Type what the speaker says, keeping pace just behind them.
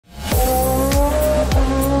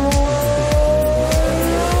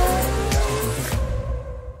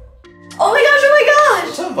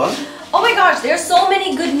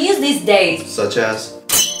days. Such as,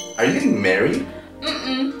 are you getting married?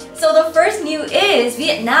 So the first news is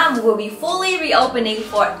Vietnam will be fully reopening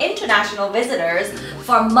for international visitors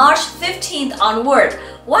from March 15th onward.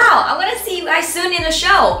 Wow, I'm gonna see you guys soon in the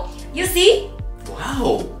show. You see?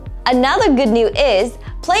 Wow. Another good news is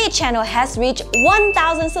Play It channel has reached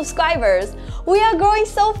 1,000 subscribers. We are growing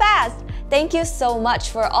so fast. Thank you so much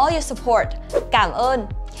for all your support. Cảm ơn.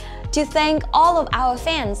 To thank all of our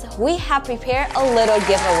fans, we have prepared a little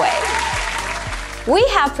giveaway. We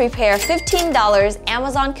have prepared $15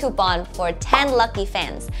 Amazon coupon for 10 lucky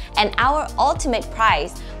fans and our ultimate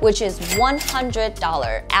prize, which is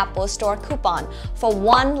 $100 Apple Store coupon for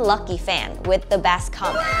one lucky fan with the best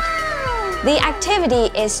comment. The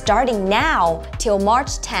activity is starting now till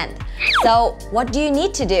March 10th. So what do you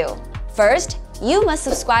need to do? First, you must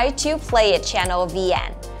subscribe to Play It channel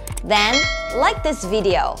VN. Then, like this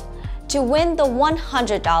video. To win the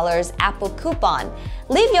 $100 Apple coupon,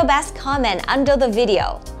 leave your best comment under the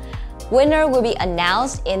video. Winner will be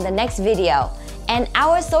announced in the next video and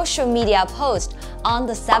our social media post on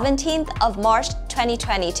the 17th of March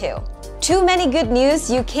 2022. Too many good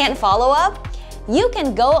news you can't follow up? You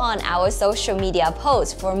can go on our social media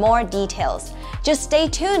post for more details. Just stay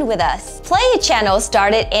tuned with us. Play It channel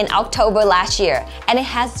started in October last year and it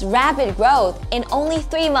has rapid growth in only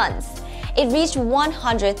 3 months. It reached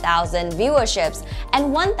 100,000 viewerships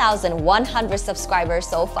and 1,100 subscribers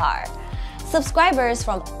so far. Subscribers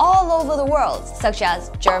from all over the world, such as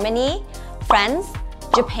Germany, France,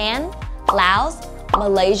 Japan, Laos,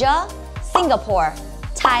 Malaysia, Singapore,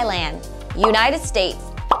 Thailand, United States,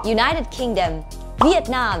 United Kingdom,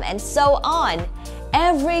 Vietnam, and so on.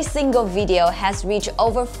 Every single video has reached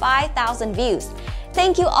over 5,000 views.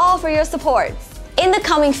 Thank you all for your support. In the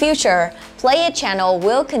coming future, Play It channel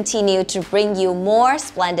will continue to bring you more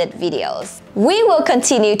splendid videos. We will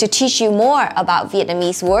continue to teach you more about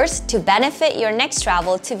Vietnamese words to benefit your next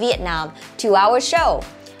travel to Vietnam to our show.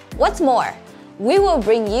 What's more, we will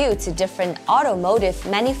bring you to different automotive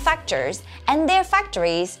manufacturers and their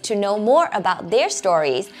factories to know more about their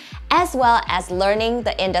stories, as well as learning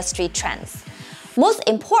the industry trends. Most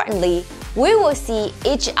importantly, we will see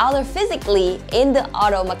each other physically in the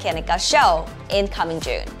Auto Mechanica show in coming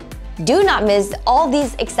June. Do not miss all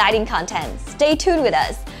these exciting content. Stay tuned with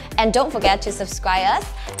us. And don't forget to subscribe us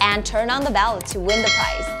and turn on the bell to win the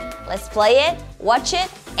prize. Let's play it, watch it,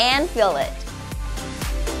 and feel it.